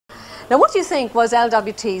Now, what do you think was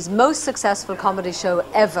LWT's most successful comedy show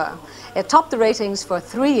ever? It topped the ratings for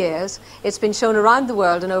 3 years. It's been shown around the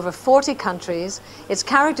world in over 40 countries. Its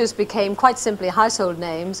characters became quite simply household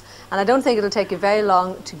names, and I don't think it'll take you very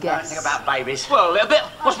long to guess. Think about babies. Well, a little bit.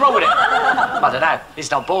 What's wrong with it? I don't know.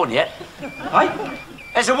 It's not born yet. Hey?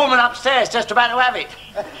 There's a woman upstairs just about to have it.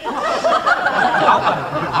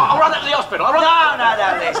 I'll run that to the hospital. No,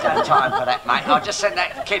 there's no time for that, mate. I'll just send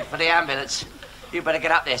that kid for the ambulance. You better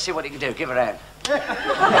get up there, see what you can do. Give her a hand.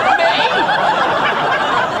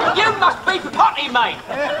 Me? You must be potty, mate.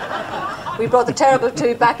 We brought the terrible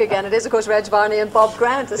two back again. It is, of course, Reg Varney and Bob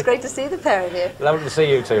Grant. It's great to see the pair of you. Lovely to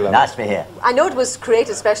see you too, love. Nice to be here. I know it was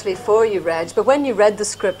created especially for you, Reg, but when you read the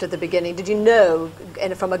script at the beginning, did you know,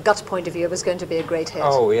 from a gut point of view, it was going to be a great hit?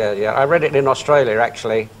 Oh, yeah. I read it in Australia,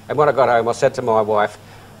 actually. And when I got home, I said to my wife,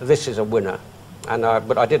 this is a winner. And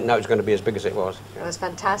but I didn't know it was going to be as big as it was. It was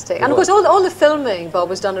fantastic. And of course, all the filming, Bob,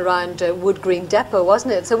 was done around Wood Green Depot,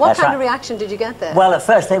 wasn't it? So what kind of reaction did you get there? Well, at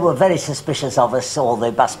first they were very suspicious of us, all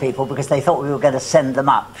the bus people, because they thought we were going to send them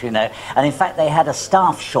up, you know. And in fact, they had a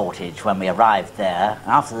staff shortage when we arrived there.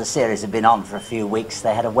 After the series had been on for a few weeks,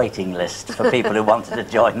 they had a waiting list for people who wanted to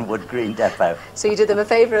join Wood Green Depot. So you did them a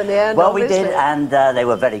favour in the end, Well, obviously. we did, and they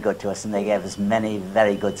were very good to us, and they gave us many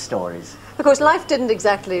very good stories. Of course, life didn't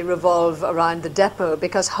exactly revolve around the depot,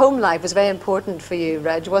 because home life was very important for you,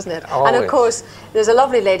 Reg, wasn't it? Oh, and of course, there's a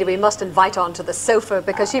lovely lady we must invite onto the sofa,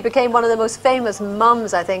 because she became one of the most famous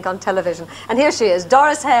mums, I think, on television. And here she is,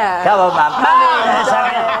 Doris Hare. Come on, Mum.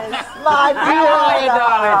 My darling.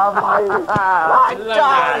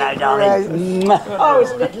 My darling. Oh,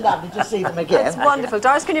 isn't it lovely to see them again? It's wonderful.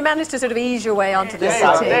 Doris, can you manage to sort of ease your way onto this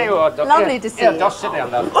Yeah, settee? there you are, Doc. Lovely to see you. Just sit down,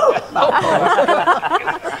 love.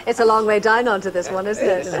 It's a long way down onto this one, isn't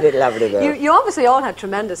it? Isn't it lovely, though? You obviously all had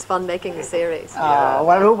tremendous fun making the series. Oh,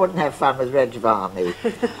 well, who wouldn't have fun with Reg Varney?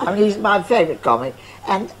 I mean, he's my favourite comic.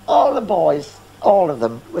 And all the boys, all of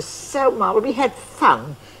them, were so marvellous. We had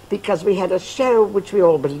fun because we had a show which we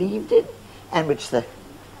all believed in and which the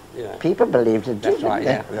people believed in too. That's right,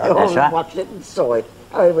 yeah. They all watched it and saw it.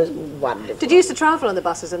 Oh, it was wonderful. Did you used to travel on the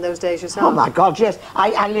buses in those days yourself? Oh, my God, yes.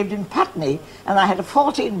 I lived in Putney, and I had a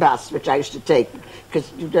 14 bus, which I used to take,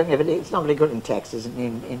 because you don't have it, it's not very good in Texas,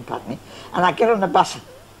 in Putney. And I get on the bus,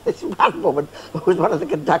 this one woman, who was one of the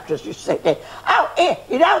conductors, used to say, oh, here,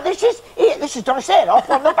 you know, this is Doris Hare off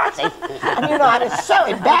on the buses. And, you know, I was so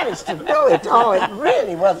embarrassed to do it. Oh, it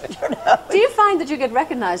really was, you know. Do you find that you get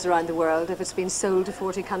recognised around the world if it's been sold to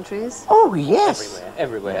 40 countries? Oh, yes.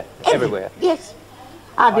 Everywhere. Yes.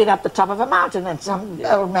 I've been up the top of a mountain and some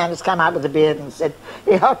old man has come out with a beard and said,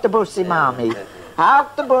 "Out the bussy, mommy.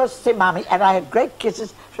 Out the bussy, mommy." And I had great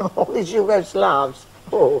kisses from all these Yugoslavs.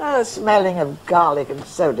 Oh, smelling of garlic and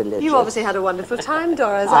so delicious. You obviously had a wonderful time,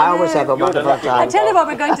 Doris. I always have a wonderful time. I tell you what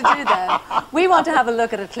we're going to do then. We want to have a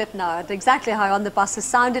look at a clip now at exactly how On the Bus is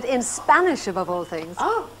sounded in Spanish, above all things.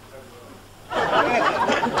 Oh. Te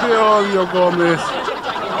odio, Gómez.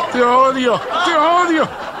 Te odio. Te odio.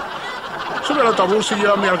 Sube al autobús y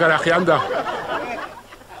llévame al garaje, anda.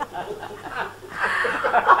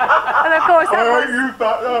 And of course, that was... you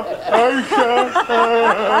butler.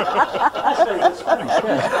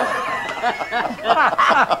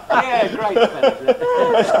 Yeah, great.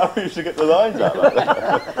 That's how we used to get the lines out like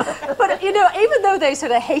that. But, you know, even though they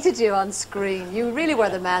sort of hated you on screen, you really were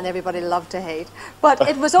the man everybody loved to hate. But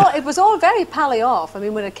it was all very pally off. I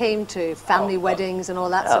mean, when it came to family weddings and all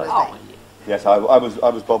that sort of thing. Yes, I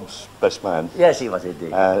was Bob's best man. Yes, he was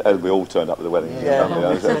indeed. And we all turned up at the wedding. Yeah.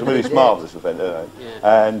 It was a really marvellous event.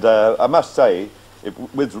 And I must say,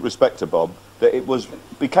 with respect to Bob, that it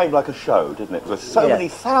became like a show, didn't it? There were so many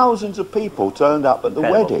thousands of people turned up at the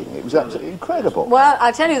wedding. It was absolutely incredible. Well,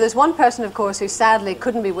 I'll tell you, there's one person, of course, who sadly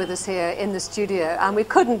couldn't be with us here in the studio, and we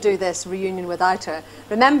couldn't do this reunion without her.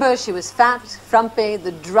 Remember, she was fat, frumpy,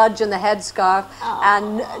 the drudge and the headscarf,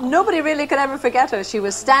 and nobody really could ever forget her. She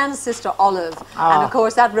was Stan's sister, Olive, and of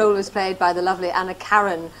course that role was played by the lovely Anna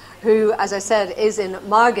Karen, who, as I said, is in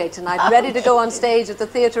Margate tonight, ready to go on stage at the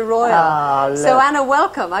Theatre Royal. So, Anna,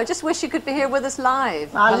 welcome. I just wish you could be here with us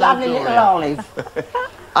live. My lovely little Olive.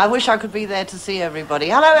 I wish I could be there to see everybody.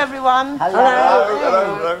 Hello, everyone.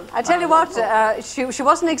 Hello. I tell you what, she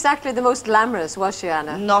wasn't exactly the most glamorous, was she,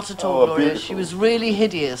 Anna? Not at all, Gloria. Beautiful. She was really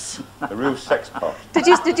hideous. A real sex pot. Did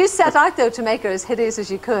you set out, though, to make her as hideous as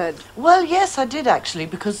you could? Well, yes, I did, actually,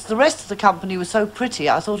 because the rest of the company was so pretty,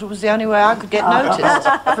 I thought it was the only way I could get noticed.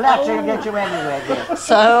 Flattery will get you anywhere, dear.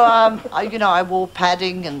 So, I wore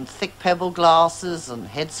padding and thick pebble glasses and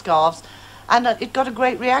headscarves. And it got a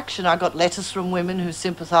great reaction. I got letters from women who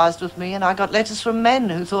sympathised with me, and I got letters from men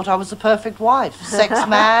who thought I was the perfect wife, sex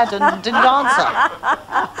mad and didn't answer.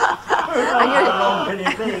 How long can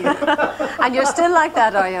you be? And you're still like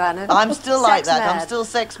that, are you, Anna? I'm still like Sex that. I'm mad. still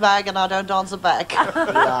sex mag and I don't answer back.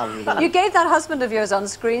 You gave that husband of yours on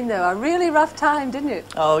screen, though, a really rough time, didn't you?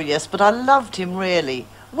 Oh, yes, but I loved him, really.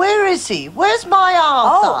 Where is he? Where's my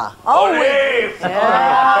Arthur?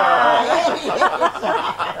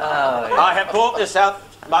 I have brought this out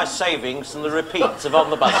my savings and the repeats of On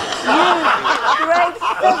the Buses. Great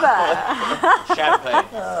fibber.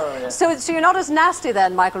 Champagne. So you're not as nasty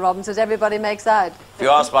then, Michael Robbins, as everybody makes out. If you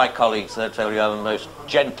ask my colleagues, they'll tell you I'm the most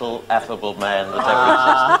gentle, affable man that ever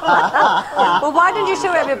existed. Well, why didn't you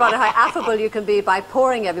show everybody how affable you can be by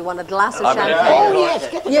pouring everyone a glass of champagne? Oh, yes,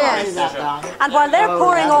 get the Yes. of that down. And while they're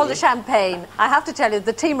pouring all the champagne, I have to tell you,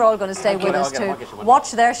 the team are all going to stay with us to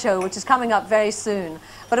watch their show, which is coming up very soon.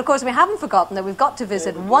 But of course, we haven't forgotten that we've got to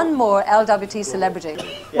visit one more LWT celebrity.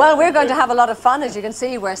 Well, we're going to have a lot of fun. As you can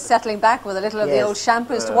see, we're settling back with a little of the old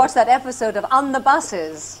shampoos to watch that episode of On the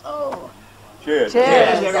Buses. Cheers.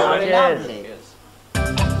 Cheers. Lovely.